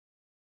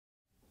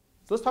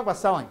So let's talk about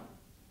selling.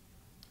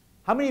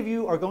 How many of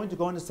you are going to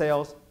go into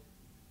sales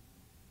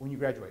when you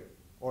graduate?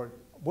 Or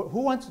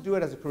who wants to do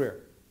it as a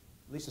career?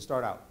 At least to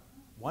start out.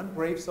 One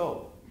brave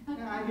soul.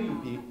 Yeah, I knew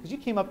you'd be, because you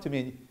came up to me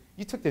and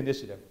you took the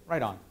initiative.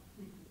 Right on.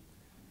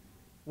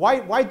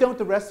 Why don't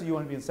the rest of you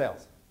want to be in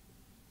sales?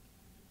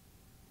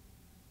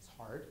 It's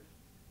hard.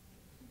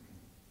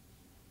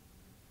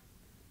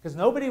 Because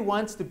nobody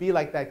wants to be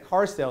like that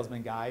car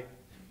salesman guy.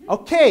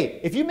 Okay,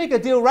 if you make a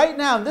deal right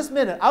now in this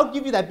minute, I'll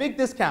give you that big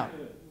discount.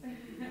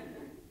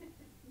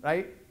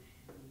 Right?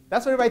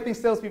 That's what everybody thinks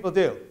salespeople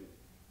do.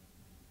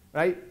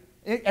 Right?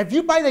 If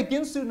you buy that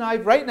Ginsu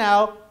knife right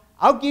now,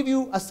 I'll give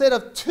you a set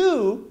of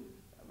 2.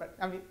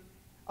 I mean,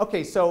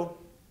 okay, so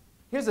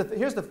here's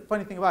the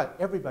funny thing about it.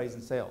 Everybody's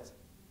in sales.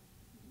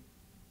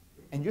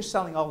 And you're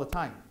selling all the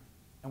time.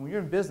 And when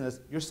you're in business,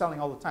 you're selling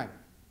all the time.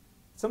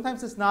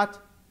 Sometimes it's not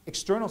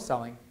external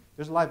selling.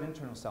 There's a lot of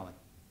internal selling.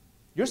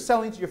 You're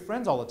selling to your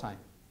friends all the time.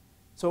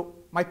 So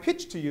my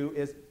pitch to you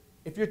is,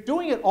 if you're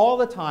doing it all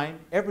the time,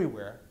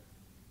 everywhere,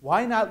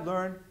 why not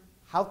learn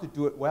how to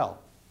do it well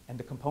and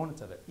the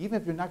components of it,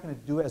 even if you're not going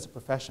to do it as a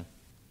profession?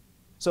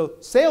 So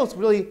sales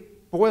really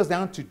boils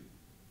down to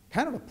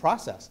kind of a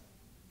process.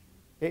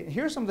 Okay,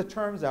 here are some of the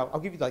terms. I'll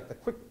give you like the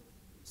quick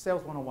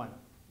sales 101.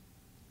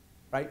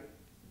 Right?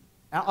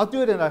 And I'll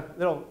do it in a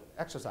little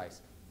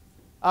exercise.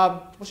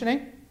 What's your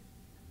name?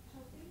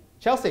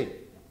 Chelsea.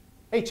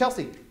 Hey,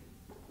 Chelsea.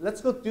 Let's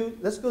go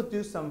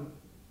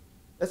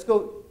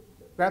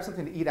grab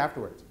something to eat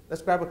afterwards.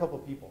 Let's grab a couple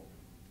of people.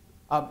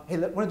 Hey,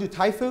 want to do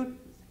Thai food?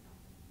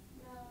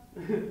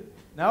 No.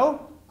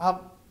 No?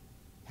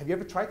 Have you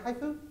ever tried Thai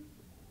food?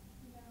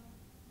 No.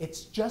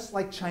 It's just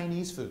like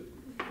Chinese food.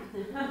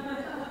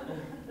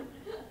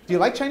 Do you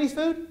like Chinese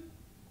food?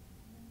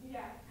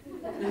 Yeah.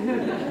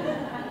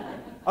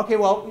 Okay,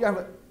 well,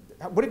 yeah,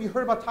 what have you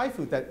heard about Thai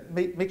food that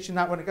makes you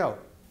not want to go?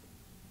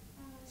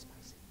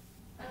 Spicy.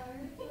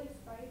 Really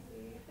spicy.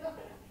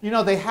 You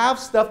know, they have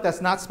stuff that's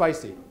not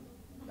spicy.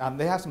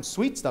 They have some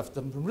sweet stuff,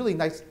 some really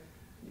nice.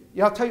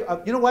 Yeah, I'll tell you,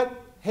 you know what?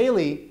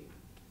 Haley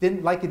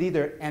didn't like it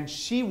either, and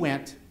she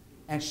went,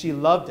 and she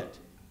loved it.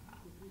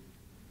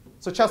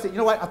 So Chelsea, you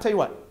know what? I'll tell you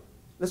what.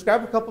 Let's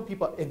grab a couple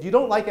people. If you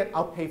don't like it,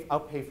 I'll pay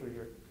for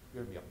your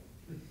meal.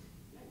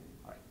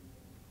 All right.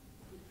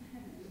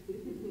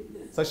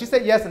 So she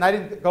said yes, and I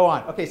didn't go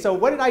on. Okay, so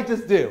what did I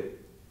just do?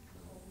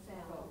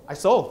 I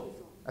sold.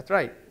 That's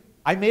right.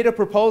 I made a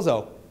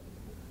proposal.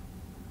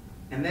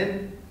 And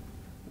then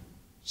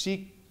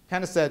she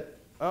kind of said,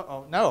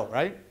 uh-oh, no,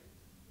 right?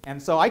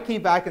 And so I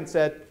came back and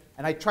said,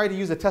 and I tried to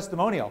use a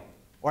testimonial,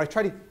 or I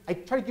tried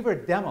to give her a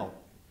demo.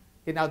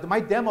 Okay, now my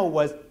demo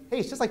was, hey,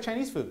 it's just like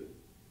Chinese food,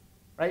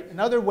 right? In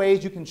other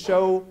ways you can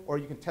show, or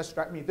you can test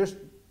drive. I mean, there's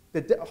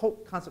the whole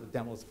concept of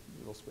demo is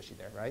a little squishy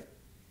there, right?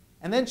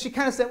 And then she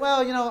kind of said,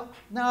 well, you know,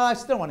 no, I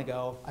still want to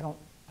go. I don't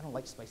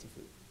like spicy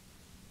food.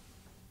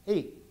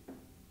 Hey,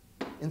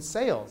 in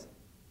sales,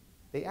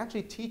 they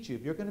actually teach you,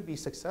 if you're going to be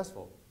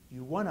successful,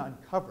 you want to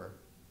uncover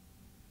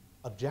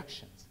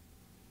objections.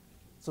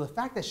 So the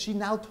fact that she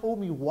now told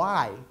me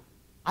why,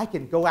 I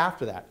can go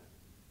after that.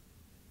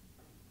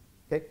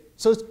 Okay?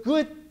 So it's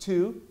good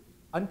to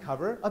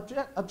uncover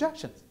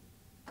objections.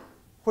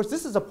 Of course,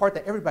 this is a part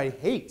that everybody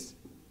hates,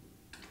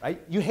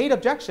 right? You hate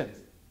objections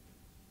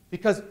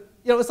because,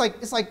 you know, it's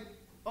like,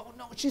 oh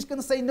no, she's going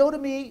to say no to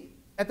me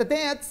at the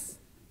dance.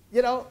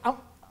 You know,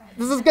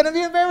 this is going to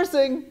be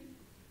embarrassing.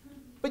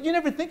 But you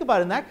never think about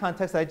it in that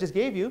context that I just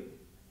gave you,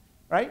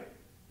 right?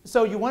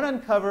 So you want to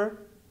uncover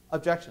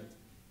objections.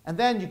 And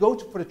then you go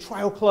for the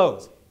trial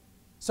close.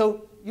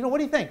 So, you know, what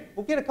do you think?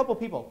 We'll get a couple of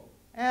people.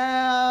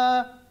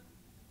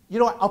 You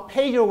know what? I'll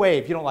pay your way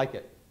if you don't like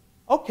it.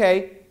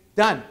 Okay,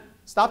 done.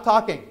 Stop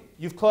talking.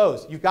 You've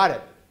closed. You've got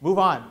it. Move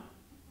on.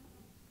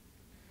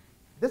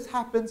 This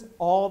happens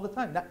all the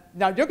time.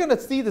 Now you're going to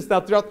see this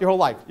stuff throughout your whole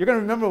life. You're going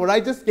to remember what I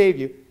just gave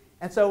you.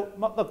 And so,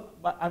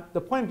 look,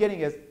 the point I'm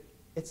getting is,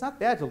 it's not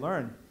bad to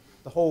learn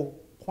the whole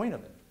point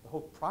of it, the whole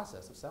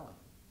process of selling.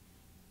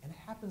 And it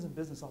happens in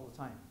business all the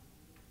time.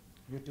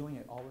 You're doing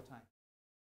it all the time.